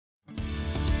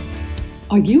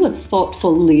Are you a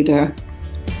thoughtful leader?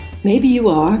 Maybe you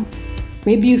are.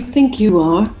 Maybe you think you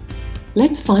are.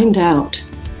 Let's find out.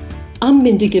 I'm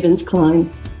Mindy Gibbins-Klein.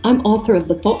 I'm author of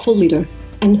The Thoughtful Leader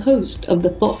and host of the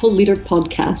Thoughtful Leader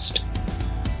podcast.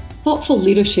 Thoughtful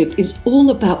leadership is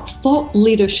all about thought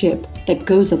leadership that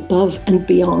goes above and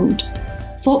beyond.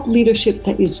 Thought leadership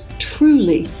that is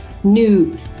truly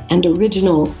new and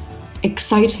original,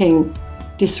 exciting,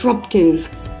 disruptive,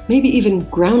 maybe even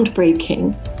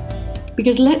groundbreaking.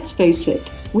 Because let's face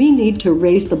it, we need to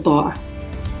raise the bar.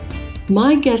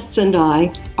 My guests and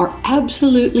I are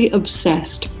absolutely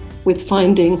obsessed with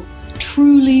finding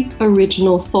truly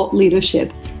original thought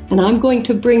leadership, and I'm going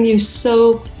to bring you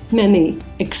so many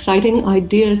exciting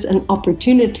ideas and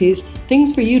opportunities,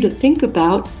 things for you to think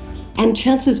about, and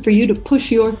chances for you to push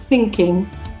your thinking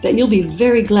that you'll be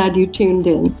very glad you tuned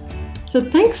in. So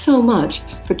thanks so much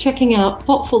for checking out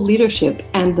Thoughtful Leadership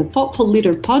and the Thoughtful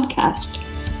Leader podcast.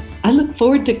 I look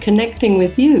forward to connecting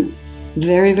with you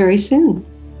very, very soon.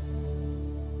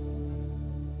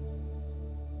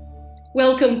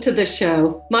 Welcome to the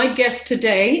show. My guest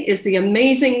today is the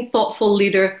amazing thoughtful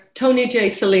leader, Tony J.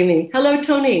 Selimi. Hello,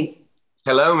 Tony.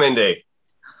 Hello, Mindy.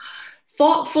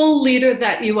 Thoughtful leader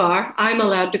that you are. I'm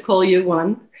allowed to call you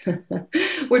one.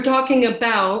 We're talking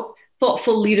about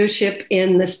thoughtful leadership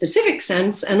in the specific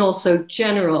sense and also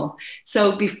general.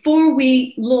 So before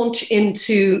we launch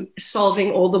into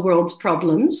solving all the world's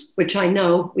problems, which I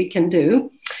know we can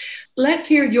do, let's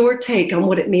hear your take on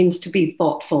what it means to be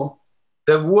thoughtful.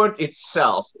 The word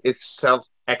itself is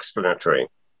self-explanatory.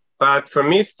 But for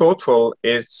me, thoughtful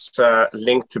is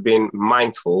linked to being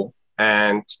mindful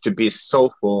and to be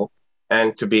soulful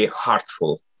and to be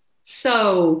heartful.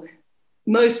 So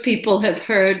most people have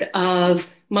heard of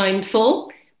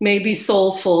mindful, maybe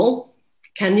soulful.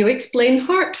 Can you explain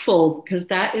heartful? Because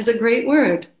that is a great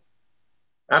word.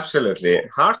 Absolutely.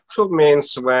 Heartful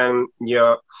means when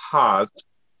your heart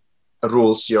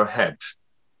rules your head.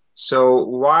 So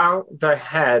while the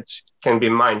head can be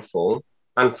mindful,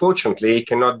 unfortunately, it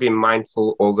cannot be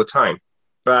mindful all the time.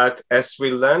 But as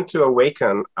we learn to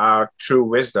awaken our true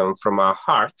wisdom from our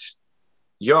heart,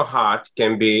 your heart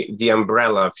can be the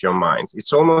umbrella of your mind.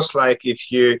 It's almost like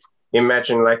if you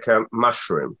imagine like a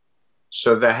mushroom.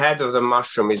 So the head of the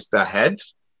mushroom is the head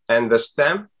and the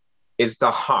stem is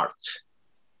the heart,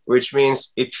 which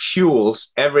means it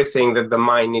fuels everything that the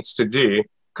mind needs to do,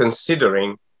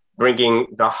 considering bringing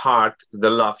the heart, the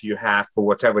love you have for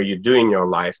whatever you do in your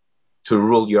life to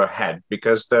rule your head.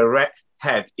 Because the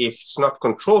head, if it's not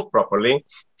controlled properly,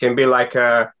 can be like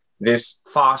this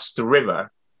fast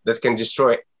river that can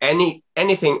destroy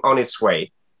anything on its way.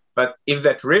 But if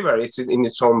that river is in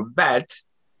its own bed,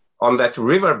 on that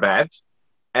riverbed,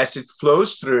 as it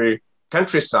flows through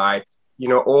countryside,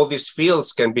 all these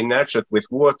fields can be nurtured with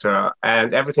water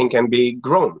and everything can be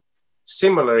grown.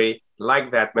 Similarly,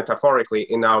 like that, metaphorically,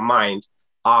 in our mind,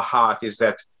 our heart is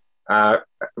that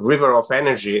river of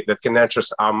energy that can nurture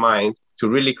our mind to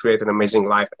really create an amazing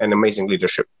life and amazing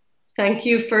leadership. Thank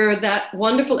you for that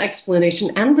wonderful explanation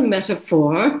and the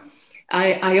metaphor.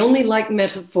 I only like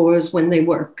metaphors when they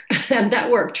work, and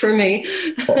that worked for me.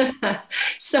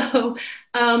 So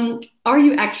are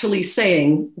you actually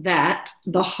saying that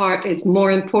the heart is more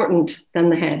important than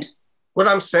the head? What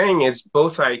I'm saying is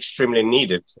both are extremely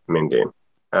needed, Mindy.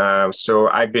 So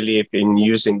I believe in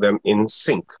using them in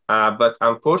sync. But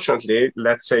unfortunately,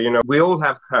 let's say, we all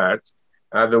have heard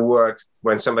the word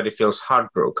when somebody feels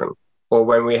heartbroken, or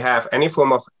when we have any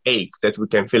form of ache that we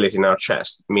can feel it in our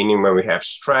chest, meaning when we have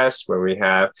stress, when we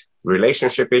have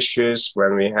relationship issues,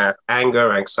 when we have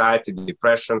anger, anxiety,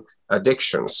 depression,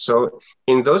 addictions. So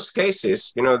in those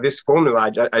cases, this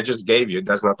formula I just gave you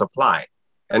does not apply.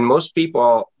 And most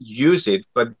people use it,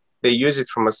 but they use it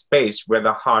from a space where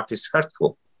the heart is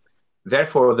hurtful.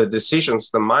 Therefore, the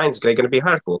decisions, the minds, they're going to be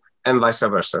hurtful, and vice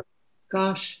versa.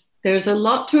 Gosh. There's a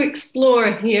lot to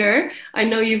explore here. I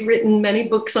know you've written many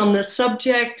books on this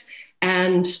subject,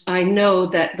 and I know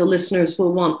that the listeners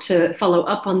will want to follow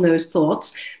up on those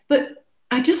thoughts. But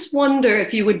I just wonder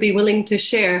if you would be willing to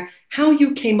share how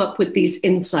you came up with these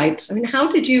insights. I mean,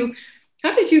 how did you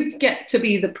get to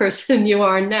be the person you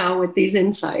are now with these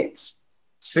insights?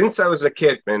 Since I was a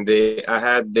kid, Mindy, I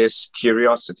had this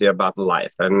curiosity about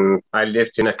life. And I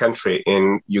lived in a country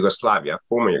in Yugoslavia,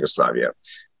 former Yugoslavia,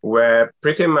 where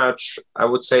pretty much, I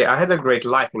would say, I had a great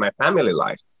life in my family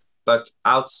life. But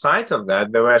outside of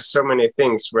that, there were so many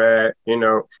things where,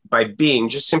 by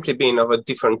just simply being of a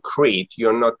different creed,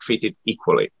 you're not treated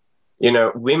equally.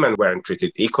 Women weren't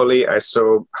treated equally. I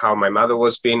saw how my mother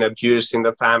was being abused in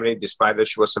the family, despite that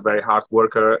she was a very hard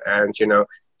worker and,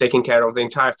 taking care of the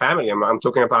entire family. I'm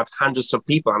talking about hundreds of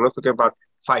people. I'm not talking about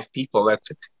five people that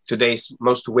today's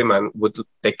most women would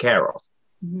take care of.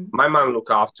 Mm-hmm. My mom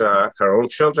looked after her own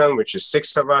children, which is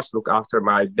six of us, looked after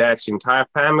my dad's entire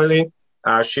family.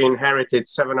 She inherited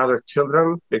seven other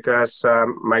children because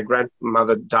my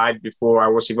grandmother died before I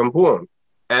was even born.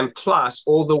 And plus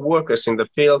all the workers in the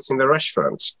fields, in the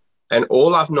restaurants. And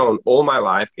all I've known all my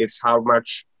life is how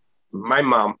much my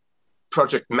mom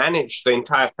project managed the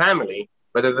entire family,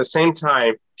 but at the same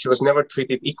time, she was never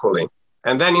treated equally.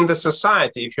 And then in the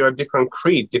society, if you're a different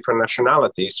creed, different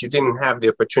nationalities, you didn't have the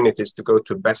opportunities to go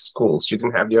to best schools. You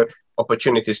didn't have the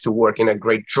opportunities to work in a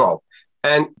great job.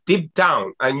 And deep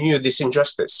down, I knew this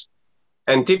injustice.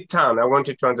 And deep down, I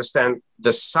wanted to understand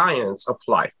the science of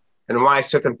life and why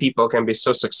certain people can be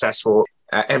so successful.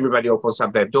 Everybody opens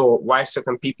up their door. Why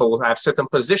certain people will have certain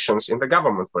positions in the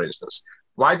government, for instance.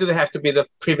 Why do they have to be the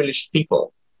privileged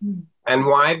people? Mm. And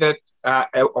why that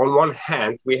on one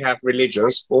hand, we have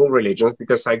religions, all religions,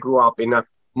 because I grew up in a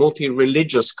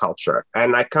multi-religious culture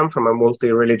and I come from a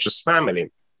multi-religious family.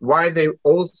 Why they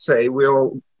all say we're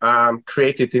all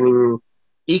created in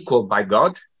equal by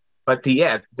God, but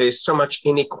yet there's so much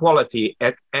inequality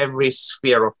at every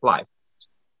sphere of life.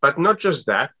 But not just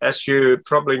that, as you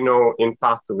probably know in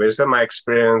Path to Wisdom, I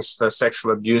experienced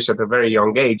sexual abuse at a very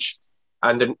young age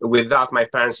and without my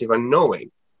parents even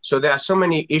knowing. So there are so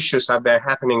many issues out there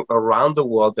happening around the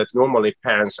world that normally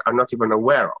parents are not even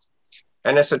aware of.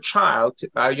 And as a child,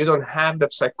 you don't have the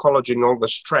psychology, nor the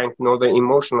strength, nor the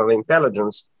emotional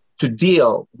intelligence to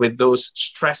deal with those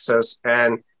stressors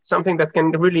and something that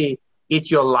can really eat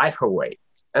your life away.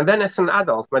 And then as an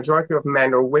adult, majority of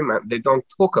men or women, they don't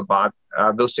talk about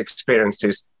those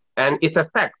experiences and it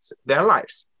affects their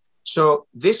lives. So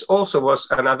this also was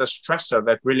another stressor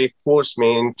that really forced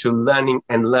me into learning,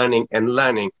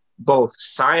 both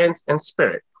science and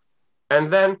spirit. And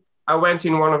then I went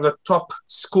in one of the top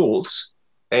schools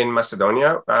in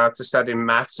Macedonia to study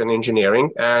maths and engineering.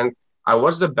 And I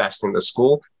was the best in the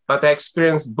school, but I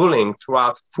experienced bullying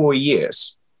throughout 4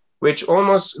 years, which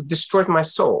almost destroyed my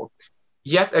soul.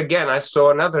 Yet again, I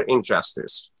saw another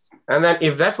injustice. And then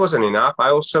if that wasn't enough, I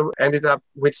also ended up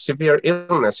with severe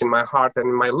illness in my heart and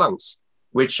in my lungs,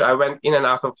 which I went in and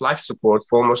out of life support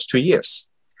for almost 2 years.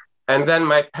 And then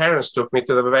my parents took me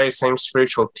to the very same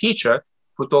spiritual teacher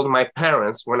who told my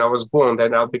parents when I was born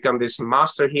that I'll become this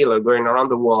master healer going around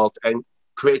the world and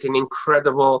creating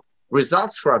incredible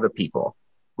results for other people,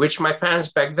 which my parents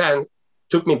back then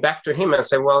took me back to him and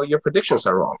said, well, your predictions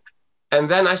are wrong. And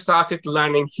then I started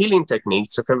learning healing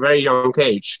techniques at a very young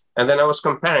age. And then I was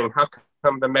comparing how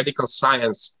come the medical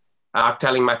science are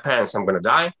telling my parents I'm going to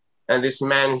die. And this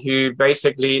man who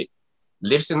basically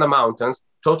lives in the mountains,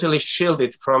 totally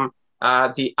shielded from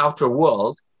the outer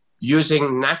world,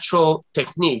 using natural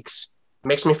techniques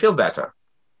makes me feel better.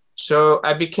 So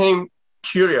I became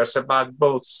curious about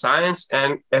both science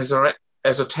and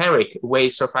esoteric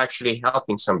ways of actually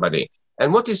helping somebody.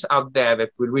 And what is out there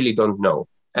that we really don't know.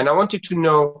 And I wanted to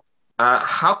know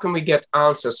how can we get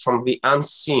answers from the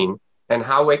unseen and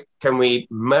how can we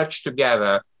merge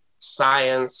together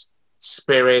science,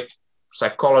 spirit,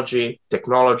 psychology,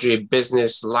 technology,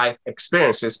 business, life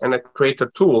experiences, and create a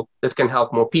tool that can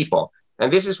help more people.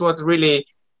 And this is what really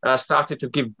started to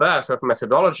give birth of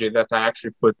methodology that I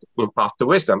actually put in Path to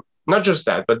Wisdom. Not just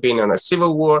that, but being in a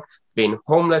civil war, being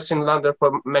homeless in London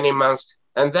for many months,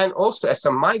 and then also as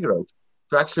a migrant,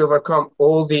 to actually overcome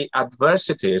all the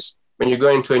adversities when you go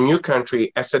into a new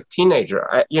country as a teenager.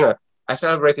 I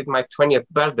celebrated my 20th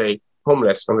birthday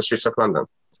homeless on the streets of London.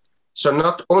 So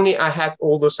not only I had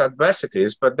all those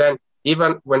adversities, but then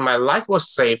even when my life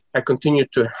was saved, I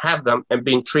continued to have them and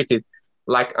being treated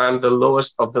like I'm the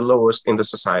lowest of the lowest in the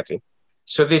society.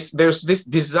 So there's this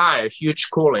desire, huge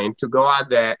calling to go out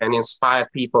there and inspire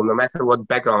people, no matter what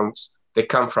backgrounds they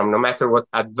come from, no matter what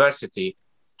adversity,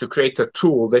 to create a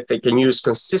tool that they can use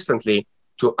consistently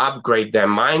to upgrade their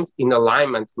mind in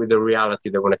alignment with the reality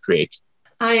they want to create.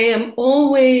 I am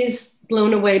always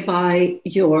blown away by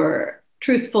your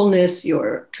truthfulness,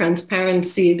 your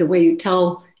transparency, the way you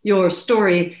tell your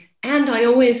story. And I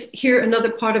always hear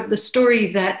another part of the story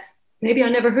that maybe I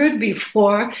never heard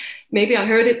before. Maybe I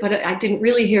heard it, but I didn't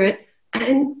really hear it.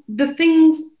 And the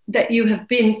things that you have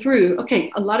been through,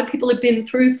 okay, a lot of people have been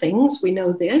through things, we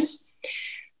know this.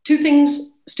 Two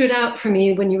things stood out for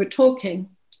me when you were talking.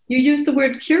 You used the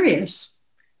word curious.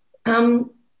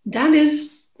 That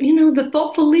is, the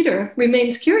thoughtful leader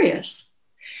remains curious.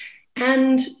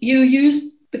 And you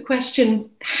used the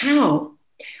question, how?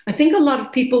 I think a lot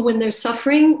of people, when they're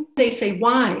suffering, they say,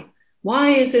 why? Why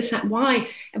is this? Why?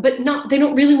 But they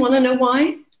don't really want to know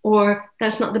why, or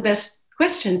that's not the best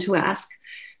question to ask.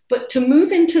 But to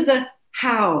move into the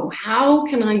How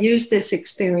can I use this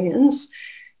experience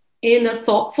in a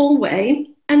thoughtful way?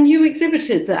 And you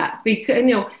exhibited that, because,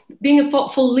 you know, being a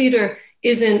thoughtful leader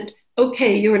isn't,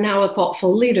 okay, you're now a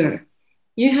thoughtful leader.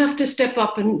 You have to step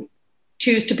up and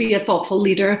choose to be a thoughtful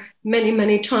leader many,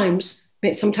 many times,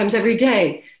 sometimes every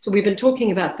day. So we've been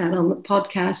talking about that on the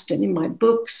podcast and in my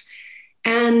books.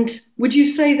 And would you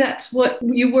say that's what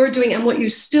you were doing and what you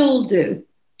still do,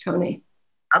 Tony?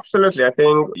 Absolutely. I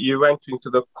think you went into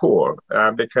the core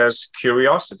because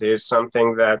curiosity is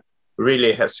something that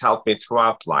really has helped me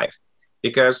throughout life.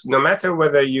 Because no matter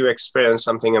whether you experience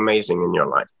something amazing in your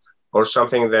life or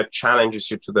something that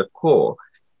challenges you to the core,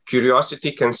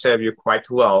 curiosity can serve you quite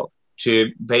well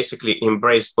to basically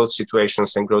embrace both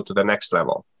situations and go to the next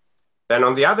level. Then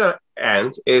on the other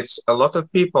end, it's a lot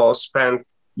of people spend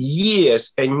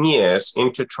years and years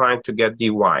into trying to get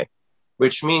the why,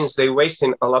 which means they're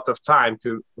wasting a lot of time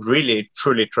to really,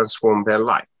 truly transform their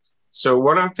life. So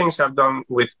one of the things I've done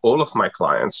with all of my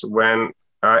clients when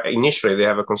initially they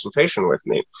have a consultation with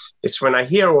me, it's when I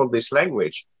hear all this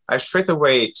language, I straight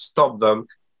away stop them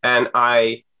and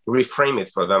I reframe it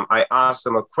for them. I ask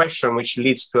them a question which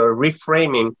leads to a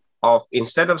reframing of,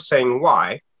 instead of saying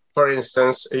why, for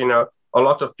instance, you know, a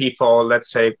lot of people,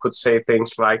 let's say, could say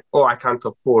things like, oh, I can't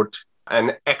afford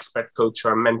an expert coach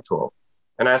or a mentor.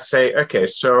 And I say, okay,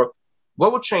 so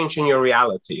what would change in your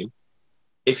reality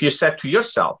if you said to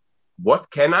yourself, what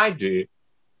can I do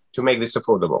to make this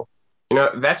affordable? You know,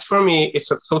 that's, for me,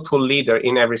 it's a thoughtful leader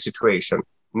in every situation,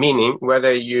 meaning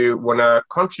whether you want to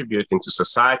contribute into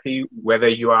society, whether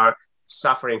you are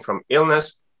suffering from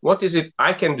illness, what is it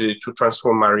I can do to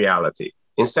transform my reality?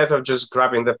 Instead of just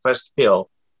grabbing the first pill,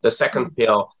 the second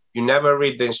pill, you never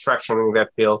read the instruction in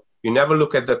that pill. You never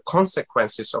look at the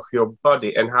consequences of your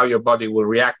body and how your body will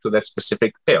react to that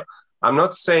specific pill. I'm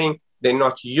not saying they're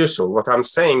not useful. What I'm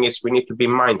saying is we need to be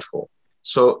mindful.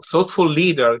 So thoughtful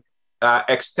leader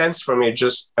extends from you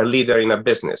just a leader in a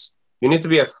business. You need to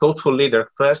be a thoughtful leader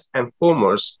first and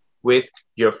foremost with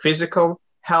your physical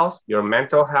health, your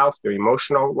mental health, your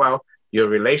emotional wealth, your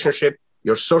relationship,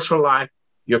 your social life,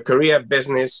 your career,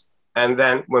 business, and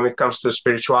then when it comes to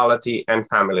spirituality and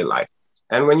family life.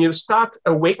 And when you start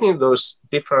awakening those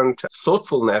different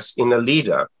thoughtfulness in a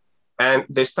leader, and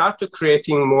they start to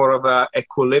creating more of an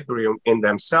equilibrium in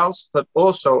themselves, but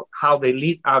also how they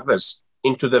lead others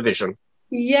into the vision.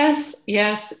 Yes,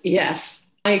 yes,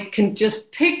 yes. I can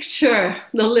just picture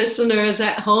the listeners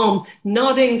at home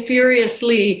nodding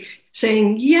furiously,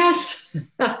 saying yes,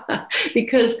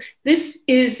 because this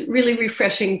is really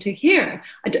refreshing to hear.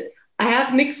 I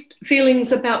have mixed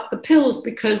feelings about the pills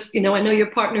because, you know, I know your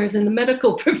partner is in the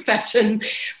medical profession,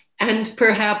 and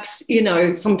perhaps, you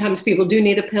know, sometimes people do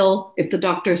need a pill if the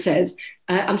doctor says.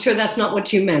 I'm sure that's not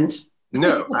what you meant.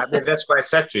 No, I mean, that's why I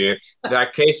said to you, there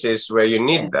are cases where you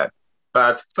need that.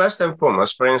 But first and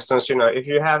foremost, for instance, you know, if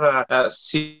you have a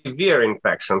severe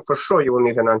infection, for sure you will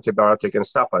need an antibiotic and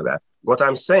stuff like that. What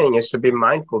I'm saying is to be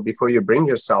mindful before you bring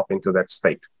yourself into that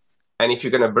state. And if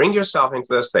you're going to bring yourself into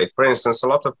the state, for instance, a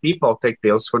lot of people take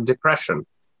pills for depression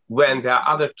when there are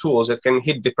other tools that can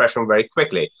hit depression very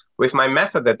quickly. With my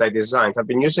method that I designed, I've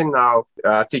been using now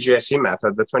TGSE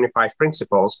method, the 25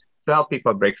 principles, to help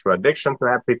people break through addiction, to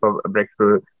help people break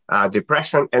through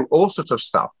depression and all sorts of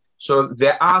stuff. So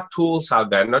there are tools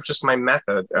out there, not just my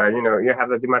method. You know, you have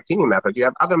the DiMartini method. You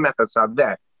have other methods out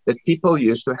there that people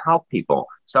use to help people.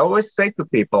 So I always say to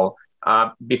people,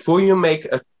 before you make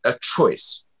a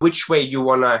choice, which way you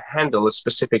want to handle a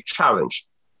specific challenge,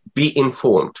 be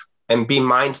informed and be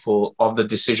mindful of the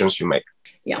decisions you make.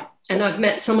 Yeah. And I've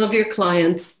met some of your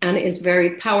clients, and it is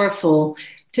very powerful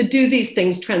to do these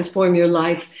things, transform your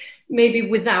life, maybe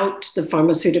without the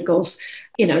pharmaceuticals.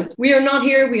 You know, we are not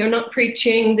here, we are not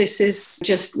preaching. This is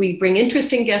just, we bring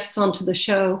interesting guests onto the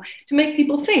show to make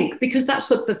people think, because that's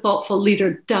what the thoughtful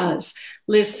leader does.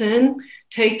 Listen,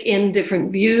 take in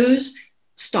different views,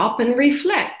 stop and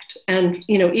reflect. And,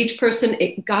 you know, each person,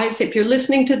 guys, if you're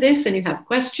listening to this and you have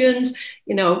questions,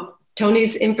 you know,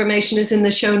 Tony's information is in the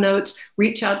show notes.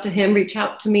 Reach out to him, reach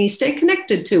out to me, stay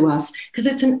connected to us, because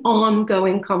it's an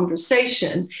ongoing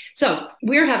conversation. So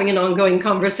we're having an ongoing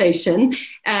conversation,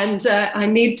 and I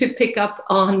need to pick up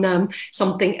on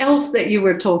something else that you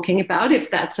were talking about, if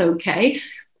that's okay.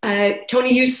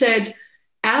 Tony, you said,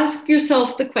 ask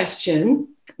yourself the question,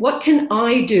 what can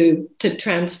I do to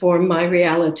transform my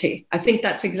reality? I think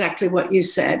that's exactly what you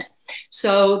said.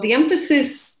 So the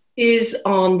emphasis is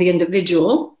on the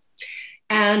individual.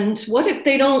 And what if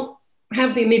they don't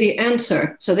have the immediate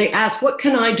answer? So they ask, what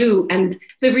can I do? And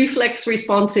the reflex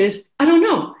response is, I don't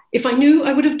know. If I knew,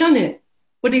 I would have done it.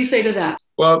 What do you say to that?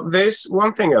 Well, there's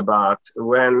one thing about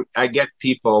when I get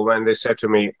people when they say to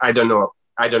me, I don't know,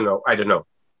 I don't know, I don't know.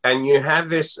 And you have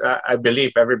this, I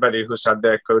believe everybody who's out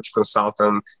there, coach,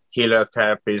 consultant, healer,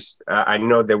 therapist, I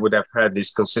know they would have heard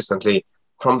this consistently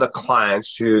from the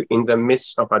clients who in the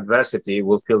midst of adversity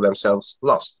will feel themselves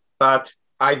lost. But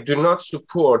I do not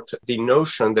support the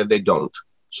notion that they don't.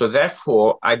 So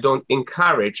therefore, I don't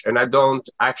encourage and I don't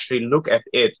actually look at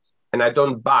it and I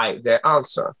don't buy their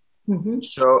answer. Mm-hmm.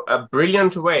 So a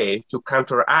brilliant way to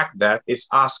counteract that is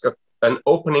ask an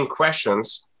opening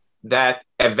questions that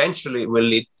eventually will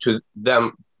lead to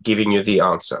them giving you the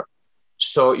answer.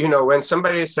 So, when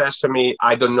somebody says to me,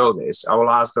 I don't know this, I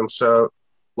will ask them, so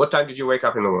what time did you wake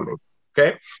up in the morning?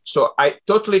 Okay. So I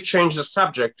totally change the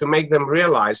subject to make them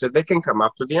realize that they can come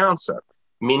up to the answer,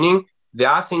 meaning there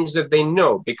are things that they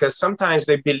know, because sometimes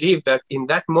they believe that in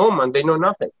that moment they know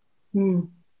nothing. Mm.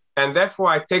 And therefore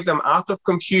I take them out of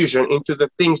confusion into the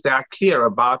things they are clear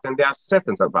about and they are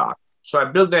certain about. So I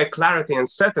build their clarity and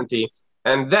certainty.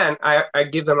 And then I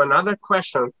give them another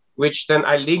question, which then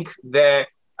I link their,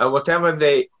 whatever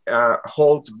they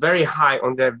hold very high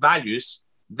on their values,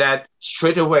 that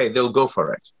straight away they'll go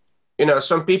for it.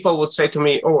 Some people would say to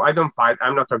me, oh, I don't fight,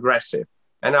 I'm not aggressive.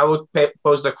 And I would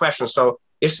pose the question, so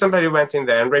if somebody went in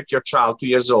there and raped your child 2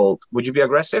 years old, would you be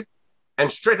aggressive?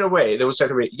 And straight away they would say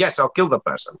to me, yes, I'll kill the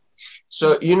person.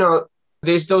 So,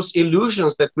 there's those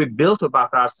illusions that we built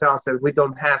about ourselves that we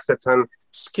don't have certain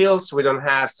skills, we don't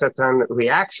have certain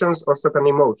reactions or certain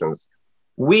emotions.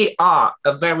 We are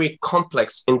a very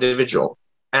complex individual.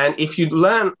 And if you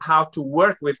learn how to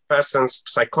work with person's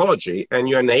psychology and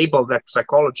you enable that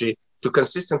psychology to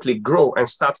consistently grow and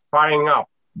start firing up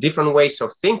different ways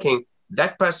of thinking,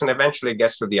 that person eventually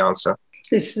gets to the answer.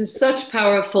 This is such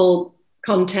powerful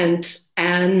content.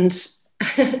 And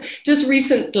just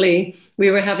recently, we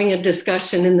were having a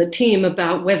discussion in the team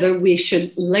about whether we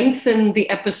should lengthen the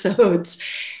episodes.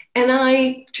 And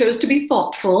I chose to be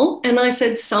thoughtful. And I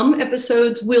said some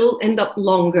episodes will end up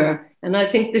longer. And I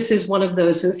think this is one of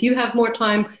those. So if you have more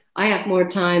time, I have more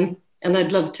time. And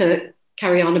I'd love to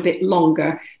carry on a bit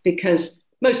longer, because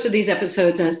most of these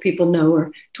episodes, as people know,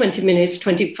 are 20 minutes,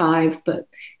 25. But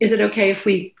is it okay if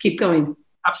we keep going?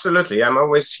 Absolutely. I'm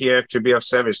always here to be of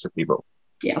service to people.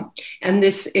 Yeah. And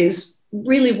this is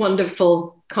really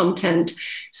wonderful content.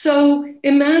 So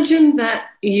imagine that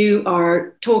you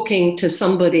are talking to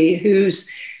somebody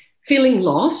who's feeling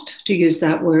lost, to use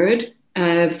that word,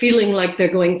 feeling like they're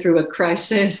going through a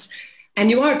crisis. And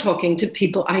you are talking to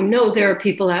people. I know there are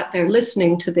people out there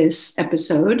listening to this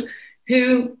episode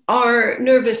who are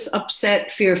nervous,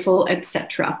 upset, fearful,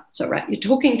 etc. So, right, you're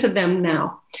talking to them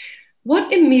now.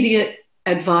 What immediate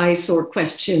advice or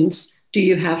questions do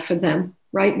you have for them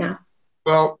right now?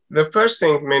 Well, the first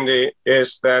thing, Mindy,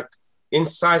 is that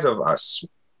inside of us,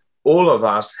 all of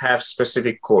us have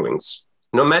specific callings.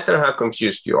 No matter how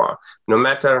confused you are, no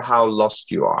matter how lost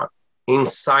you are,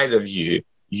 inside of you,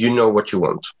 you know what you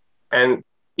want. And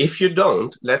if you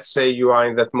don't, let's say you are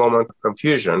in that moment of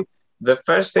confusion, the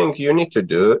first thing you need to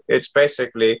do is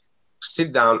basically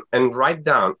sit down and write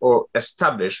down or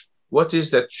establish what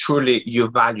is that truly you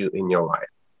value in your life.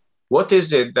 What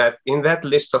is it that in that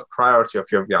list of priority of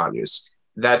your values,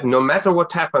 that no matter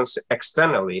what happens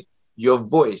externally, your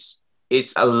voice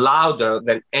is louder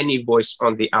than any voice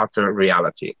on the outer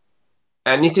reality.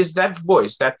 And it is that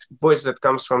voice that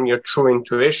comes from your true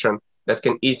intuition that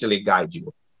can easily guide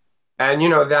you. And,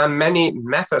 there are many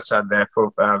methods out there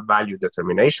for value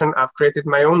determination. I've created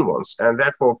my own ones, and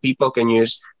therefore people can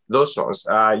use those ones.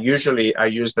 Usually I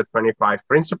use the 25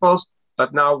 principles,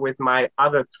 but now with my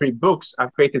other 3 books,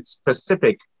 I've created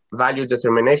specific value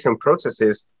determination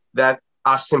processes that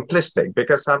are simplistic,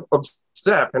 because I've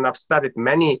observed and I've studied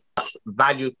many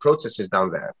value processes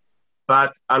down there.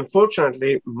 But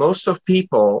unfortunately, most of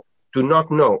people do not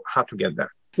know how to get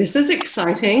there. This is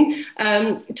exciting.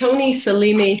 Tony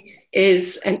Selimi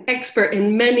is an expert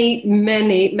in many,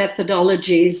 many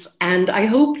methodologies, and I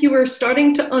hope you are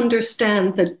starting to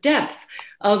understand the depth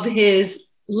of his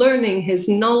learning, his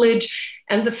knowledge,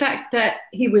 and the fact that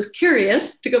he was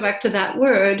curious, to go back to that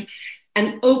word,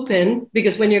 and open,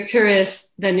 because when you're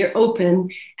curious, then you're open,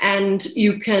 and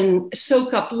you can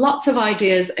soak up lots of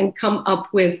ideas and come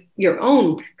up with your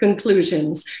own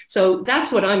conclusions. So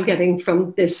that's what I'm getting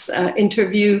from this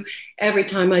interview. Every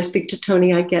time I speak to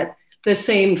Tony, I get the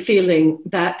same feeling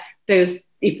that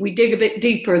if we dig a bit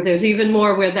deeper, there's even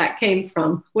more where that came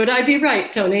from. Would I be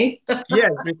right, Tony?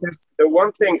 Yes, because the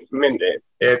one thing, Mindy,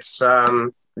 it's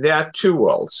there are 2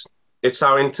 worlds. It's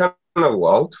our internal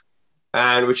world,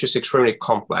 and which is extremely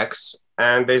complex,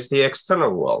 and there's the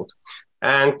external world.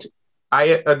 And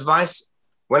I advise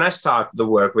when I start the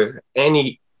work with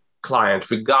any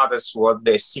client, regardless what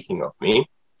they're seeking of me,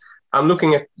 I'm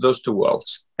looking at those two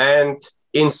worlds. And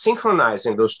in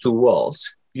synchronizing those two worlds,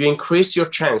 you increase your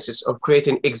chances of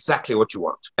creating exactly what you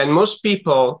want. And most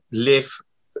people live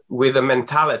with a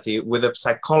mentality, with a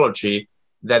psychology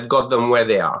that got them where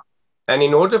they are. And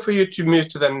in order for you to move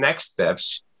to the next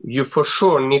steps, you for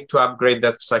sure need to upgrade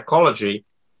that psychology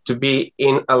to be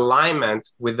in alignment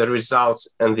with the results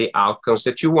and the outcomes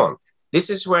that you want. This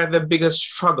is where the biggest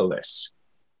struggle is,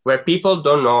 where people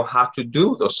don't know how to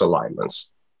do those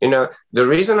alignments. You know, the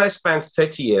reason I spent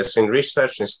 30 years in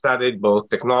research and studied both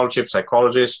technology,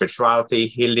 psychology, spirituality,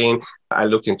 healing, I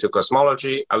looked into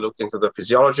cosmology, I looked into the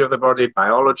physiology of the body,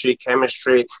 biology,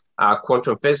 chemistry,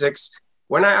 quantum physics.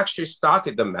 When I actually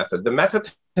started the method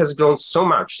has grown so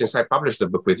much since I published the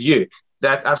book with you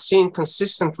that I've seen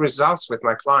consistent results with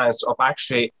my clients of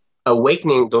actually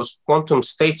awakening those quantum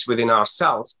states within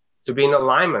ourselves to be in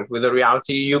alignment with the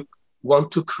reality you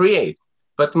want to create.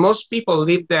 But most people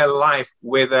live their life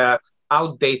with an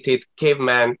outdated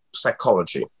caveman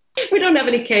psychology. We don't have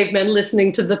any cavemen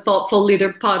listening to the Thoughtful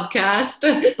Leader podcast,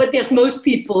 but yes, most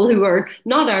people who are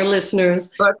not our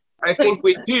listeners. But I think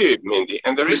we do, Mindy.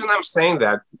 And the reason I'm saying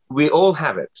that, we all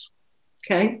have it.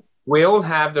 Okay. We all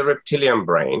have the reptilian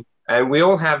brain, and we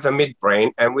all have the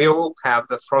midbrain, and we all have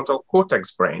the frontal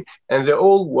cortex brain, and they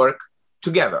all work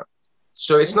together.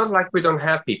 So it's not like we don't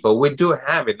have people. We do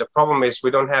have it. The problem is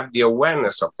we don't have the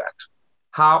awareness of that.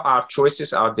 How our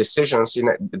choices, our decisions in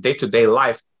day-to-day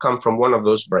life come from one of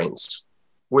those brains.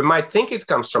 We might think it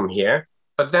comes from here,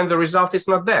 but then the result is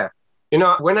not there. You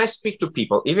know, when I speak to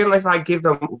people, even if I give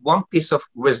them one piece of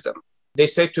wisdom, they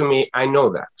say to me, I know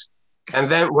that. And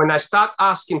then when I start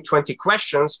asking 20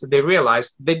 questions, they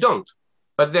realize they don't.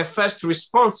 But their first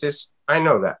response is, I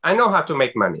know that. I know how to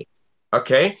make money.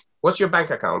 Okay, what's your bank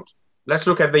account? Let's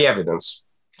look at the evidence.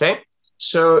 Okay,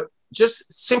 so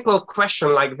just simple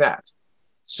question like that.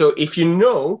 So if you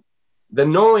know, the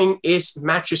knowing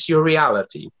matches your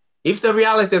reality. If the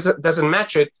reality doesn't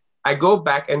match it, I go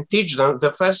back and teach them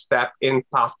the first step in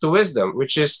Path to Wisdom,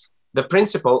 which is the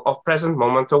principle of present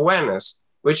moment awareness,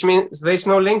 which means there's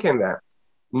no link in there.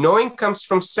 Knowing comes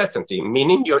from certainty,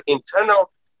 meaning your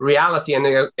internal reality and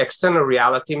your external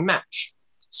reality match.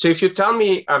 So if you tell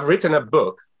me I've written a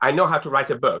book, I know how to write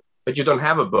a book, but you don't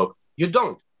have a book, you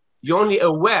don't. You're only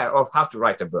aware of how to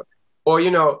write a book. Or,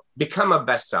 become a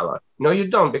bestseller. No, you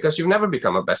don't, because you've never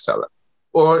become a bestseller.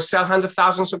 Or sell hundreds of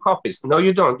thousands of copies. No,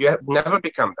 you don't. You have never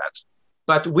become that.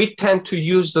 But we tend to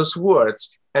use those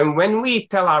words. And when we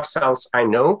tell ourselves, I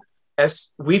know,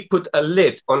 as we put a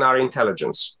lid on our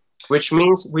intelligence, which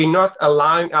means we're not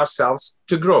allowing ourselves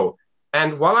to grow.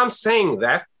 And while I'm saying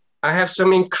that, I have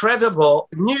some incredible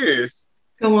news.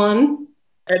 Go on.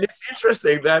 And it's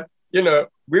interesting that,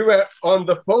 we were on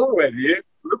the phone with you.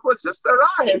 Look what just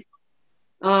arrived.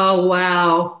 Oh,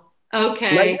 wow.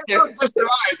 Okay. Like, not just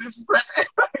arrived. This is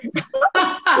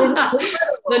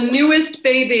the newest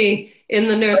baby in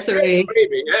the nursery.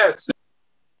 Baby, yes.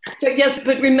 So, yes,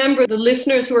 but remember, the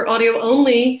listeners who are audio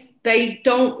only, they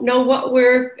don't know what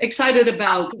we're excited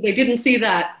about because they didn't see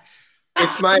that.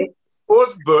 It's my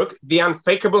fourth book, The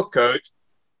Unfakeable Code.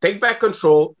 Take back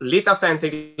control, lead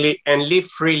authentically, and live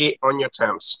freely on your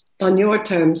terms. On your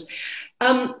terms.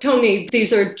 Tony,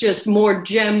 these are just more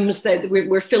gems that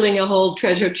we're filling a whole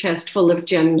treasure chest full of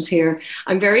gems here.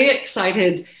 I'm very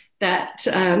excited that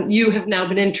you have now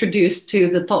been introduced to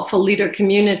the Thoughtful Leader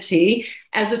community.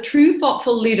 As a true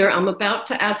thoughtful leader, I'm about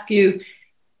to ask you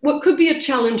what could be a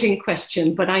challenging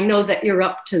question, but I know that you're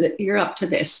up to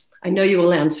this. I know you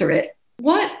will answer it.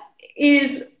 What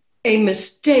is a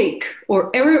mistake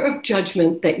or error of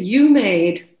judgment that you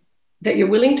made that you're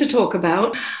willing to talk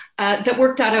about that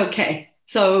worked out okay?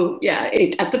 So yeah,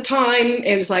 at the time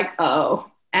it was like,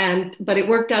 but it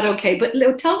worked out okay. But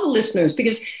tell the listeners,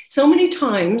 because so many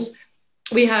times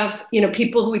we have,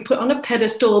 people who we put on a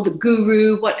pedestal, the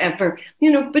guru, whatever,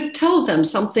 but tell them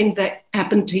something that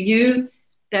happened to you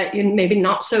that you're maybe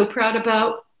not so proud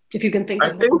about, if you can think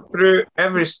of it. I think through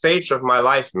every stage of my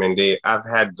life, Mindy, I've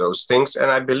had those things,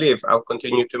 and I believe I'll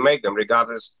continue to make them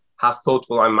regardless how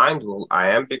thoughtful and mindful I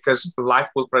am, because life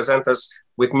will present us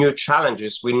with new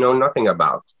challenges we know nothing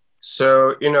about.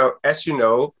 So, as you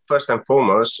know, first and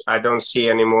foremost, I don't see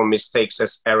any more mistakes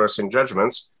as errors and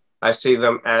judgments. I see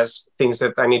them as things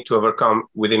that I need to overcome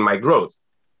within my growth.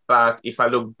 But if I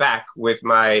look back with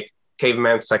my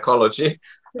caveman psychology,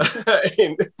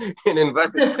 in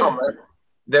inverted commas,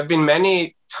 there have been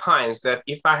many times that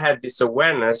if I had this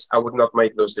awareness, I would not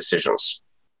make those decisions.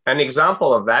 An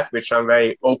example of that, which I'm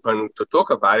very open to talk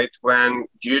about it, when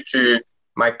due to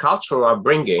my cultural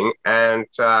upbringing and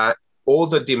all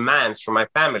the demands from my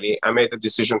family, I made the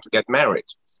decision to get married,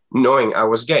 knowing I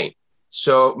was gay.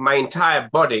 So my entire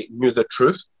body knew the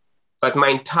truth, but my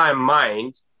entire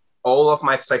mind, all of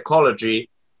my psychology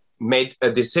made a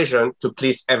decision to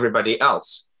please everybody else.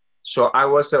 So I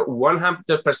was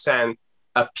 100%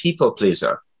 a people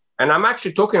pleaser. And I'm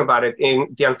actually talking about it in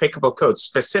the Unfakeable Code,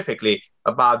 specifically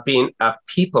about being a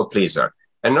people pleaser.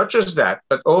 And not just that,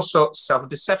 but also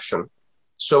self-deception.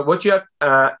 So what you're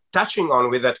touching on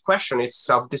with that question is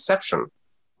self-deception.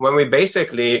 When we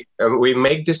basically, we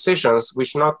make decisions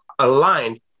which are not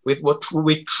aligned with what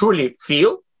we truly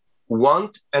feel,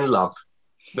 want, and love.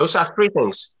 Those are three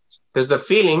things. Because the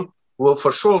feeling will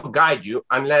for sure guide you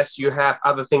unless you have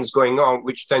other things going on,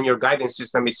 which then your guidance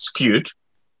system is skewed.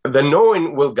 The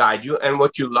knowing will guide you and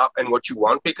what you love and what you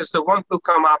want, because the want will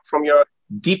come up from your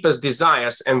deepest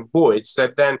desires and voids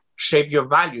that then shape your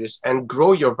values and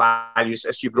grow your values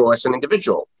as you grow as an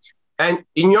individual. And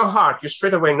in your heart, you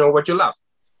straight away know what you love.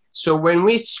 So when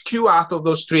we skew out of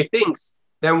those three things,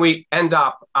 then we end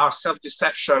up our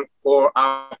self-deception or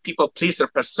our people pleaser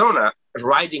persona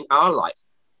riding our life.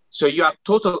 So you are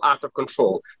total out of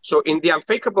control. So in the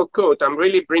Unfakeable Code, I'm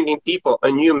really bringing people a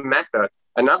new method,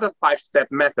 another 5-step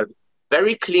method,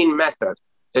 very clean method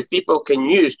that people can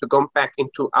use to go back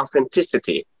into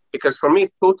authenticity. Because for me,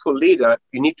 thoughtful leader,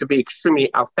 you need to be extremely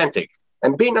authentic.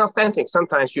 And being authentic,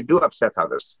 sometimes you do upset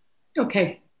others.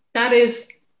 Okay, that is,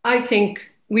 I think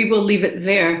we will leave it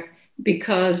there,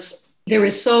 because there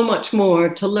is so much more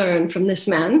to learn from this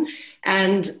man.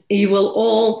 And you will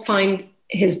all find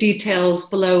his details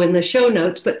below in the show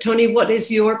notes. But Tony, what is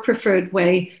your preferred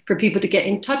way for people to get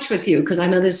in touch with you? Because I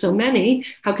know there's so many.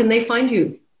 How can they find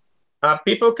you?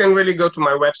 People can really go to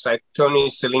my website,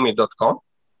 tonyselimi.com.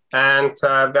 And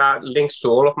there are links to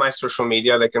all of my social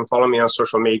media. They can follow me on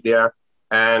social media.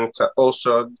 And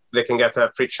also they can get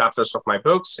free chapters of my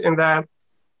books in there.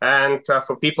 And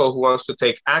for people who wants to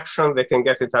take action, they can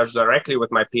get in touch directly with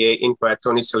my PA,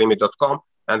 info@tonyselimi.com.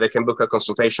 And they can book a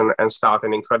consultation and start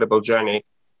an incredible journey.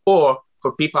 Or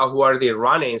for people who are already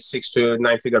running 6 to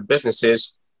 9 figure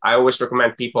businesses, I always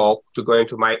recommend people to go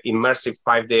into my immersive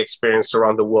 5-day experience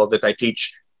around the world that I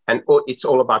teach. And it's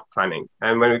all about planning.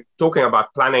 And when we're talking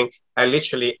about planning, I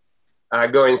literally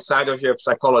go inside of your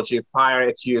psychology, fire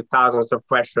at you thousands of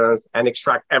questions and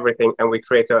extract everything. And we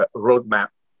create a roadmap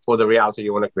for the reality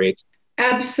you want to create.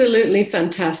 Absolutely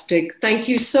fantastic. Thank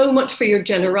you so much for your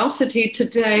generosity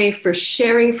today, for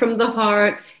sharing from the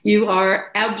heart. You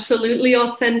are absolutely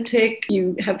authentic.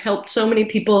 You have helped so many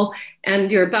people,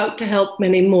 and you're about to help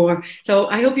many more. So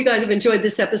I hope you guys have enjoyed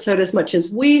this episode as much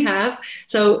as we have.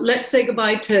 So let's say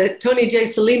goodbye to Tony J.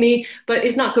 Selimi, but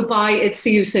it's not goodbye, it's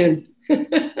see you soon. See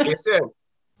you soon.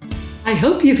 I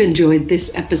hope you've enjoyed this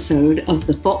episode of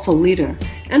The Thoughtful Leader,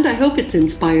 and I hope it's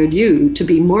inspired you to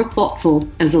be more thoughtful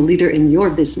as a leader in your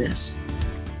business.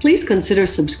 Please consider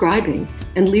subscribing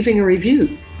and leaving a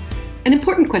review. An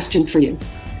important question for you.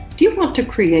 Do you want to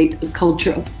create a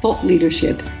culture of thought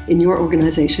leadership in your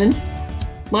organization?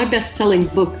 My best-selling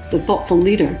book, The Thoughtful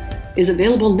Leader, is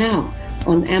available now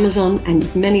on Amazon and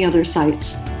many other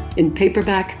sites in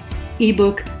paperback,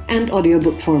 ebook, and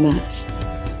audiobook formats.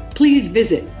 Please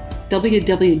visit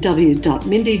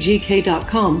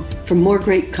www.mindygk.com for more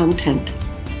great content.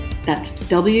 That's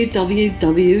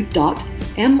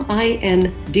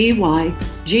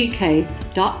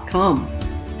www.mindygk.com.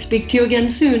 Speak to you again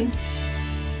soon.